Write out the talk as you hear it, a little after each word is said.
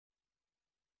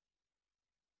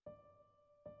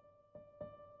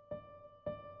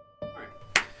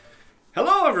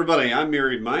everybody, I'm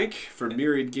MyriadMike from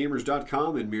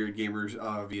MyriadGamers.com and Myriad Gamers,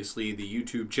 obviously, the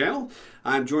YouTube channel.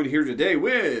 I'm joined here today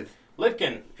with...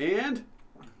 Lyitcun. And...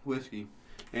 Whiskey.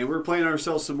 And we're playing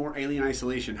ourselves some more Alien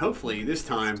Isolation. Hopefully, this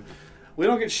time, we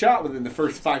don't get shot within the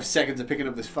first 5 seconds of picking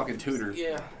up this fucking tuner.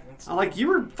 Yeah. I'm like, you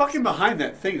were fucking behind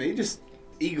that thing. They just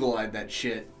eagle-eyed that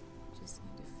shit.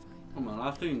 Come on,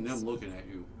 I think them looking at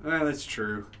you. That's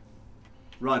true.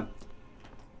 Run.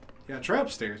 Yeah, try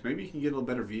upstairs. Maybe you can get a little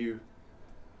better view.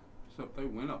 Except they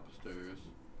went upstairs.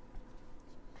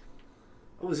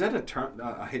 Oh, is that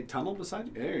a hid tunnel beside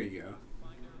you? There you go.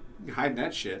 You can hide in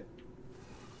that shit.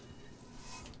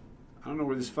 I don't know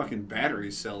where this fucking battery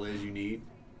cell is you need.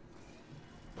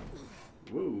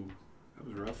 Whoa. That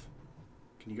was rough.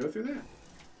 Can you go through that?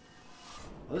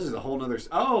 Oh, this is a whole nother...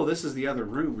 Oh, this is the other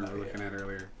room we were looking at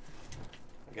earlier.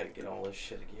 I gotta get all this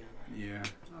shit again. Yeah.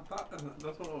 I thought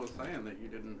that's what I was saying, that you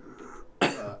didn't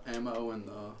ammo and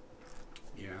the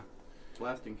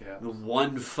blasting caps. The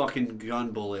one fucking gun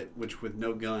bullet, which with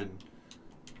no gun.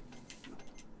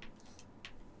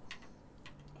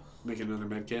 Make another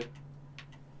med kit.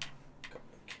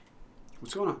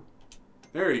 What's going on?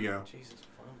 There you go. Jesus,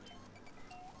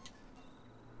 fun.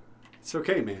 It's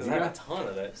okay, man. Because I have a ton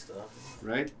of that stuff.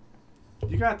 Right?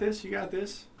 You got this. You got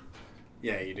this.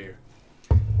 Yeah, you do.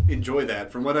 Enjoy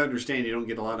that. From what I understand, you don't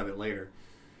get a lot of it later.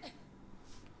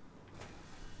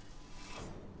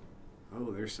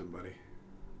 Oh, there's somebody.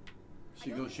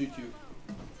 She gonna shoot you.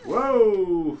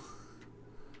 Whoa!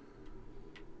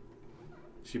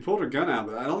 She pulled her gun out,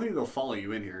 but I don't think they'll follow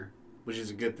you in here, which is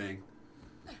a good thing.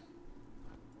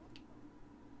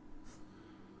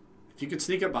 If you could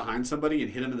sneak up behind somebody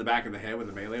and hit him in the back of the head with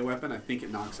a melee weapon, I think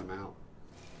it knocks him out.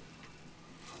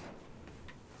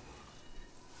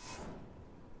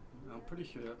 I'm pretty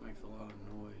sure that makes a lot of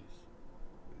noise.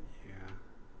 Yeah.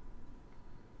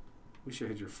 We should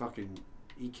hit your fucking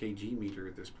EKG meter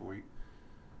at this point.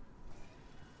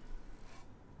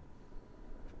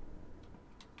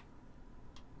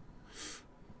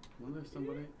 Wasn't there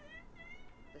somebody?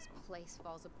 This place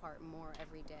falls apart more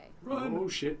every day. Run! Oh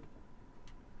shit.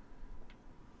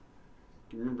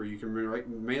 Remember, you can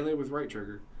melee with right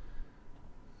trigger.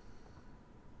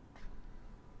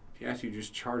 If you have to,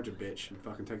 just charge a bitch and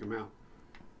fucking take them out.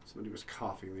 Somebody was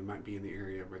coughing. They might be in the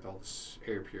area where all this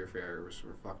air purifiers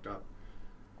were fucked up.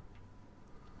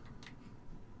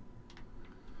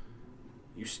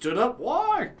 You stood up?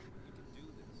 Why?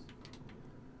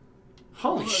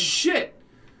 Holy shit!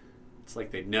 It's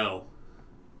like they know.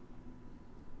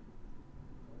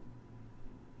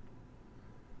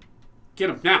 Get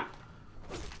him now!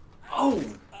 Oh!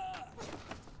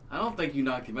 I don't think you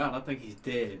knocked him out. I think he's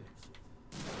dead.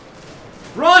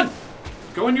 Run!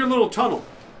 Go in your little tunnel.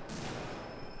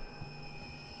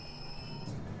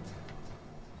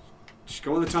 Just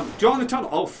go in the tunnel. Go in the tunnel.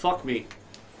 Oh, fuck me.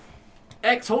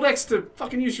 X. Hold X to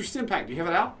fucking use your stim pack. Do you have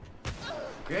it out?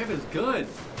 Grab his gun.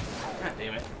 God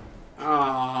damn it.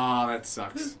 Ah, that His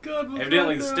sucks. gun was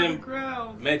Evidently right the there stim on the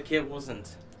ground. med kit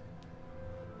wasn't.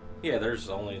 Yeah, there's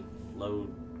only low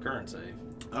current save.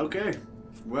 Okay.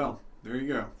 Well, there you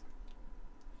go.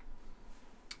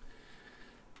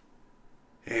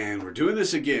 And we're doing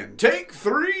this again. Take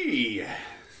 3. This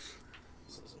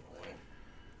is annoying.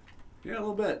 Yeah, a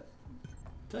little bit.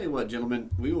 Tell you what, gentlemen,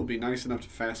 we will be nice enough to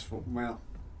fast forward. Well,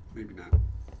 maybe not.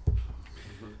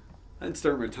 I didn't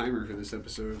start my timer for this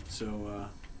episode, so,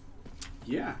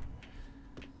 yeah.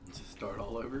 Just start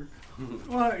all over.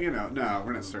 Well, you know, no,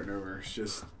 we're not starting over. It's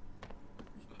just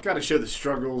got to show the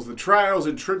struggles, the trials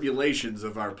and tribulations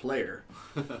of our player.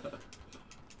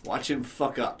 Watch him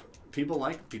fuck up. People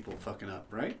like people fucking up,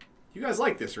 right? You guys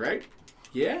like this, right?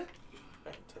 Yeah? I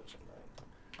ain't touching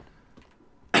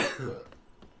that.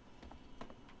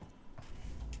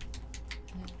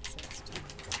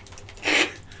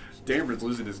 Dameron's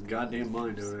losing his goddamn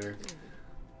mind over there.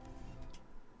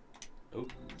 Oh,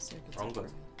 wrong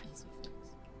button.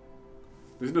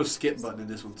 There's no skip button in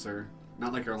this one, sir.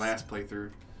 Not like our last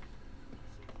playthrough.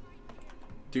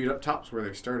 Dude, up top's where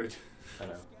they started. I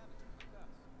know.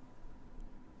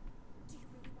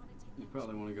 You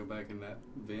probably want to go back in that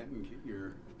vent and get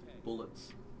your bullets.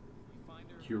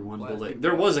 Your one Blasting bullet.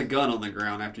 There caps. was a gun on the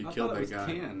ground after you I killed thought that it was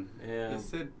guy. 10. Yeah. It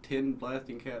said 10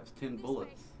 blasting caps, 10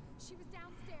 bullets. She was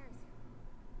downstairs.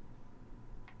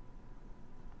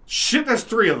 Shit, there's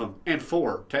 3 of them. And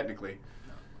 4, technically.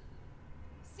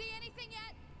 See anything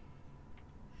yet?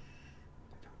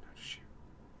 They don't know to shoot.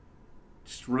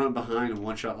 Just run behind and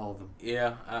one-shot all of them.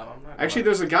 Yeah, I'm not. Actually,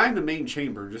 there's a guy in the main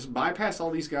chamber. Just bypass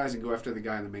all these guys and go after the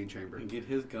guy in the main chamber. And get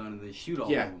his gun and then shoot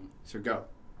all Yeah. of them. So go.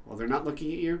 Well, they're not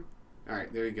looking at you. All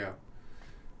right, there you go.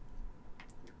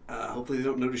 Hopefully they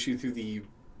don't notice you through the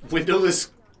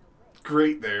windowless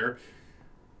grate there.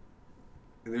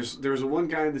 And there's one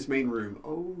guy in this main room.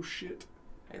 Oh shit!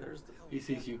 Hey, there's the. He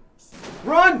sees you.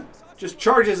 Run! Just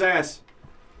charge his ass.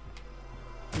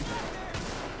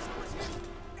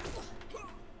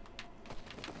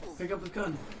 Pick up his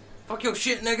gun. Fuck your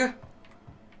shit, nigga.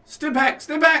 Step back!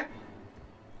 Step back!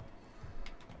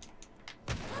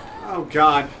 Oh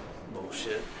god.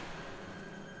 Bullshit.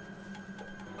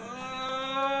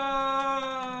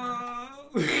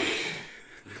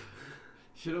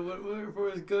 Should have went for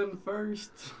his gun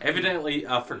first. Evidently,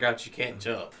 I forgot you can't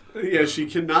jump. Yeah, she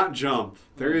cannot jump.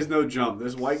 There is no jump.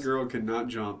 This white girl cannot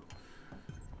jump.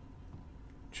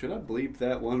 Should I bleep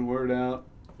that one word out?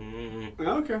 Mm-hmm.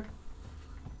 Okay.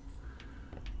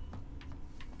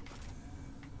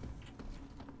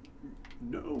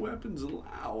 No weapons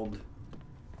allowed.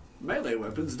 Melee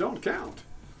weapons don't count.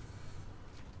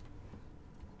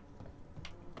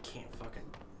 Can't fucking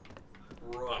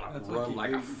run. I That's run what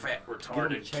like you a do. fat Get him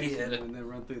retarded chasing kid. and then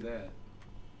run through that.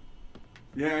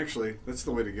 Yeah, actually, that's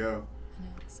the way to go. And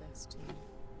access to.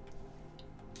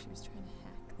 She was trying to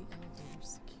hack the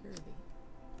elevator's security.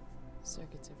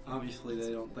 Circuits are. Obviously,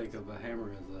 they don't think of a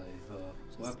hammer as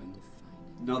a weapon.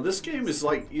 No, this game is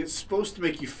like, it's supposed to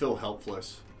make you feel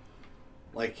helpless.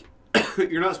 Like,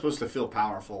 you're not supposed to feel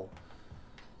powerful.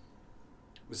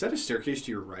 Was that a staircase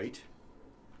to your right?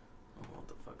 I don't know what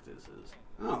the fuck this is.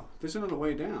 Oh, there's another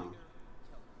way down.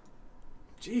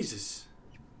 Jesus.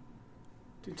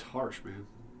 Dude's harsh, man.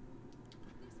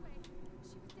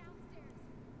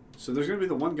 So there's going to be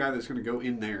the one guy that's going to go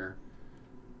in there.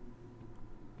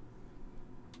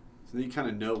 So then you kind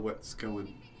of know what's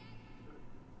going.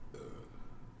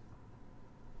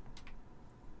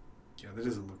 Yeah, that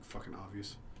doesn't look fucking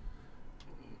obvious.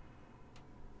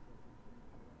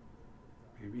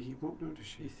 Maybe he won't notice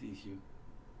He you. sees you.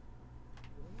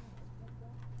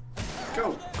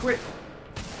 Go, quick!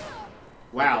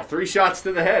 Wow, 3 shots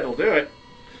to the head will do it.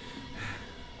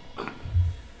 Pretty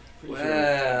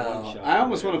Well, one shot I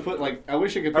almost there. want to put like, I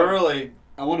wish I could put, Early.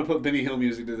 I want to put Benny Hill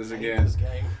music to this I hate again. this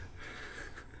game.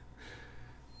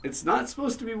 It's not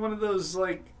supposed to be one of those,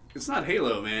 like, it's not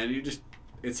Halo, man. You just,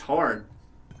 it's hard.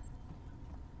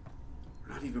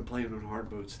 We're not even playing on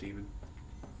hard mode, Steven.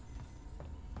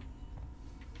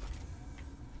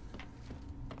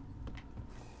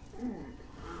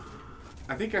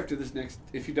 I think after this next,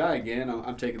 if you die again,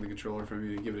 I'm taking the controller from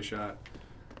you to give it a shot.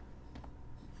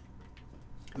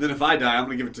 And then if I die, I'm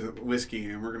going to give it to Whiskey,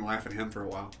 and we're going to laugh at him for a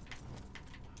while.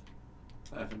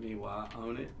 Laugh at me while I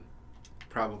own it.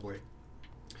 Probably.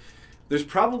 There's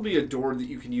probably a door that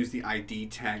you can use the ID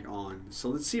tag on. So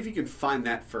let's see if you can find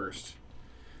that first.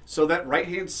 So that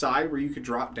right-hand side where you could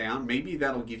drop down, maybe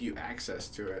that'll give you access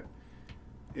to it.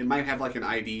 It might have like an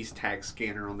IDs tag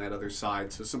scanner on that other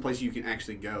side. So someplace you can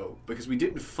actually go. Because we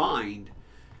didn't find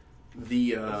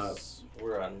the... That's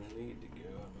where I need to go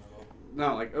now.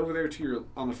 No, like over there to your...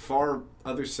 On the far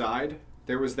other side,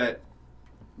 there was that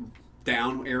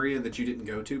down area that you didn't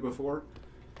go to before.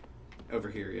 Over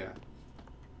here, yeah.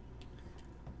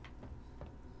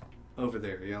 Over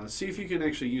there, yeah. Let's see if you can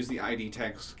actually use the ID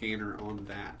tag scanner on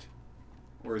that.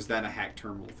 Or is that a hack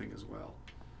terminal thing as well?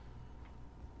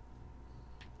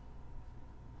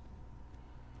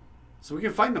 So we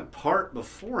can find the part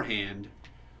beforehand.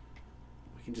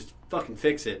 We can just fucking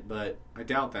fix it, but I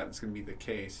doubt that's going to be the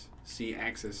case. See,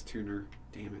 access tuner.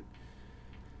 Damn it.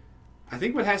 I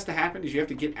think what has to happen is you have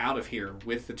to get out of here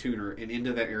with the tuner and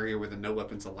into that area where the no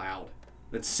weapons allowed.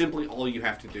 That's simply all you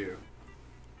have to do.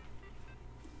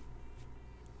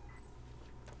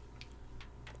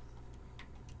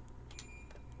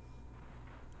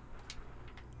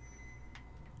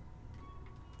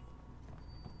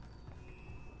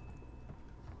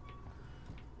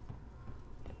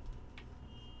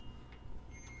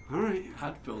 Alright.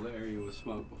 I'd fill the area with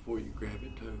smoke before you grab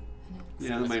it too.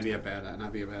 Yeah, that might be a bad,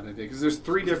 not be a bad idea. Because there's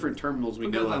 3 different terminals we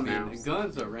know Because, of I mean, now. the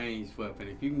gun's a ranged weapon.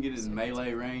 If you can get it in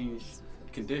melee range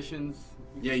conditions.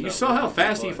 Yeah, you can saw start how with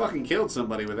fast he butt. fucking killed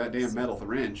somebody with that damn metal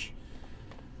wrench.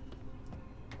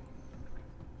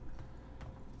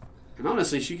 And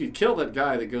honestly, she could kill that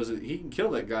guy that goes. He can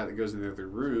kill that guy that goes in the other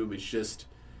room. It's just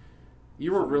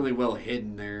you weren't really well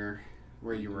hidden there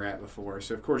where you were at before.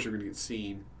 So of course you're gonna get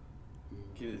seen.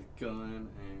 Get his gun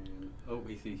and oh,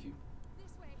 he sees you.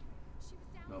 This way. She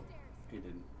was Nope, downstairs. he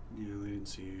didn't. Yeah, they didn't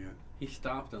see you yet. He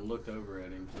stopped and looked over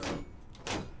at him.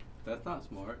 So that's not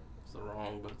smart. It's the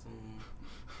wrong button.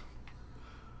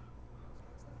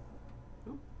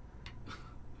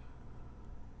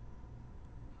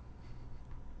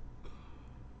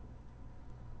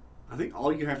 I think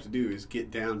all you have to do is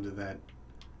get down to that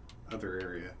other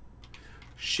area.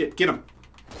 Shit, get him!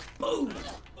 Boom!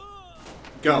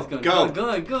 Go.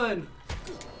 Go. Gun.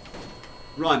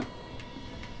 Run.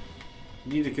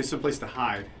 You need to get someplace to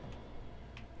hide.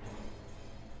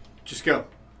 Just go.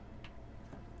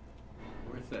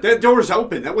 Where's that? That door's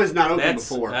open. That was not open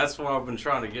before. That's what I've been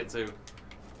trying to get to.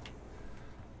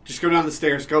 Just go down the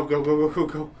stairs. Go, go, go, go, go,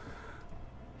 go.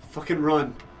 Fucking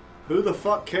run. Who the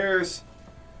fuck cares?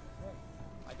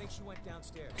 I think she went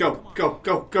downstairs. Go, Come on. go,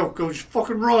 go, go, go. Just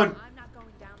fucking run. I'm not going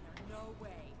down there. No way.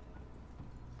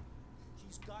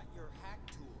 She's got your hack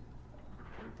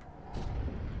tool.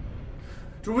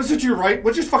 Dude, was it to your right?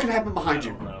 What just fucking happened behind I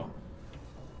you? don't know.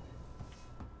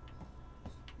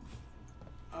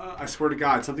 I swear to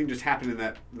God, something just happened in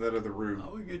that other room. I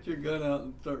would get your gun out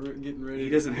and start getting ready. He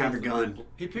doesn't have a gun.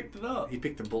 He picked it up. He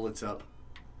picked the bullets up.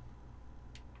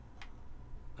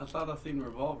 I thought I seen a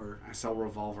revolver. I saw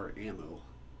revolver ammo.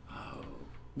 Oh.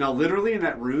 No, literally in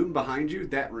that room behind you,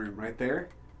 that room right there,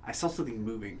 I saw something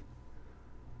moving.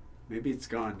 Maybe it's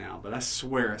gone now, but I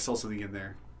swear I saw something in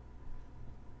there.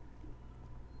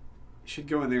 You should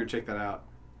go in there and check that out.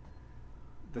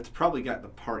 That's probably got the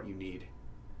part you need.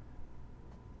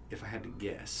 If I had to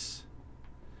guess.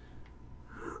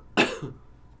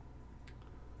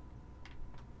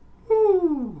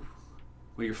 Woo!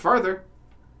 Well, you're farther.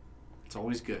 It's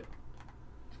always good.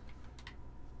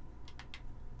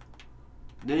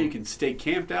 Now you can stay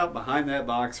camped out behind that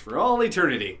box for all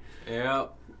eternity.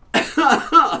 Yep.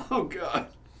 Oh, God.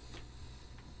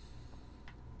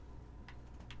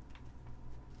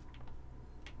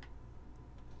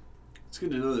 It's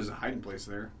good to know there's a hiding place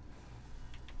there.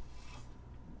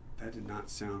 That did not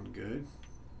sound good.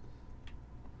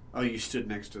 Oh, you stood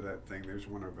next to that thing. There's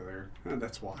one over there. Oh,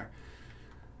 that's why.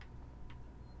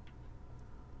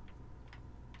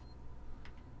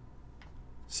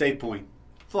 Save point.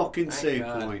 Fucking Thank save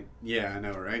God. point. Yeah, I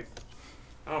know, right?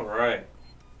 All right.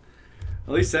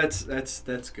 At least that's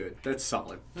good. That's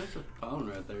solid. That's a phone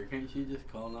right there. Can't you just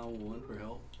call 911 for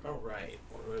help? All right.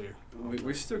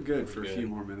 We're still good for a Good. few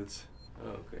more minutes.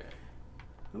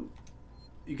 Okay.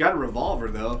 You got a revolver,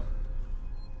 though.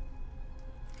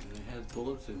 And it has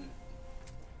bullets in it.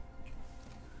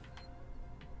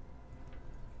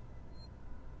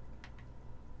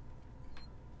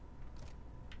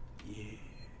 Yeah.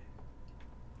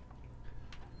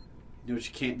 You know what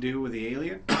you can't do with the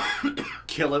alien?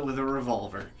 Kill it with a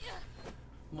revolver.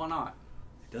 Why not?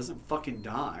 It doesn't fucking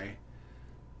die.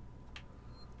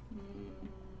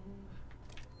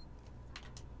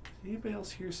 Anybody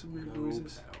else hear some weird No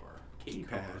noises? power.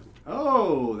 Keypad.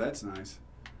 Oh, that's nice.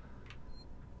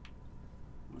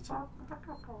 What's up?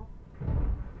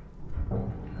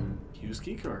 Use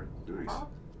key card. Nice.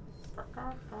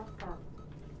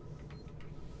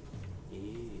 Yeah.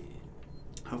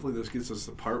 Hopefully this gets us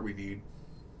the part we need.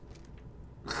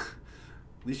 At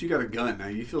least you got a gun now.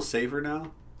 You feel safer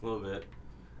now? A little bit.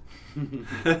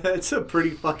 It's a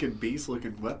pretty fucking beast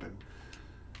looking weapon.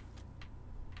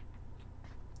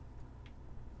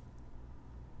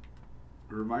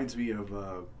 It reminds me of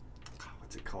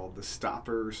what's it called? The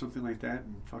Stopper or something like that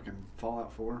in fucking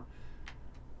Fallout 4.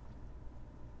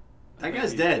 That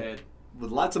guy's dead.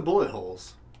 With lots of bullet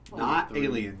holes. Oh, Not three.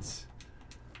 aliens.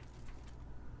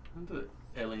 The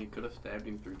alien could have stabbed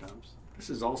him 3 times. This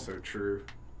is also true.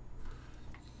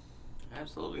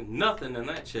 Absolutely nothing in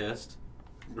that chest.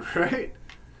 Right?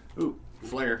 Ooh,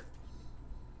 flare.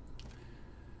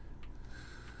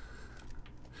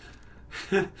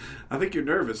 I think you're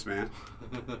nervous, man.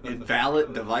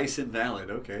 Invalid, device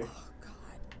invalid. Okay.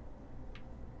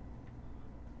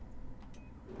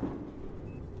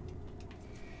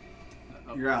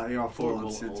 Oh, God. You're all full 4 on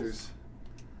bullet sensors. holes.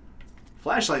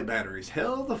 Flashlight batteries.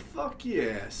 Hell the fuck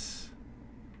yes.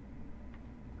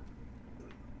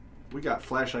 We got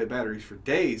flashlight batteries for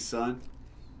days, son.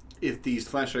 If these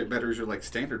flashlight batteries are like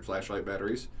standard flashlight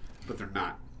batteries, but they're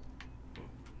not.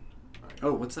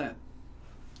 Oh, what's that?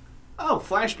 Oh,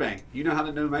 flashbang. You know how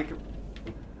to make them?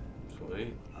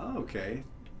 Sweet. Oh, okay.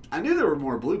 I knew there were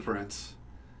more blueprints.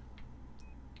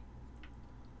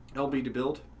 LB to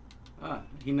build. Ah,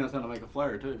 he knows how to make a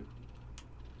flare too.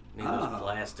 Need Ah. those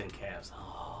blasting caps.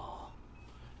 Oh.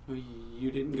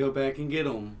 You didn't go back and get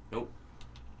them. Nope.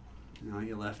 No,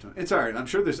 you left them. It's alright. I'm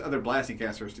sure there's other blasting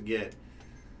caps for us to get.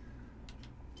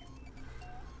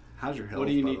 How's your health? What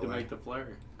do you by need the to way? make the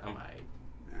flare? I might.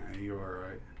 Nah, you're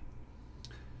alright.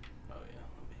 Oh yeah.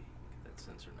 Let me get that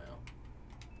sensor now.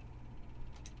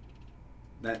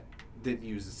 That didn't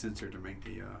use the sensor to make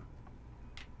the.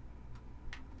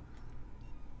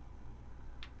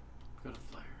 Got a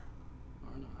flare.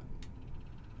 Or not.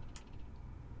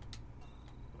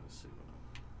 Let's see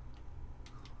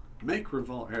what Make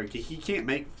revolver. Okay, he can't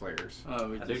make flares.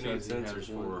 Oh, it I do just need says he has sensors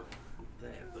one. for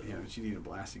that, though. Yeah, but you need a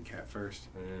blasting cat first.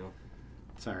 Yeah.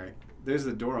 It's alright. There's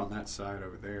the door on that side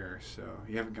over there, so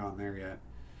you haven't gone there yet.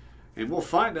 And we'll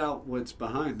find out what's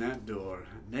behind that door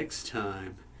next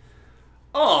time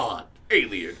on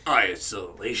Alien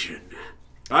Isolation.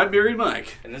 I'm MyriadMike.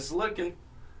 And this is Lyitcun.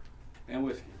 And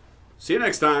whiskey. See you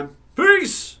next time.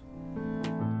 Peace!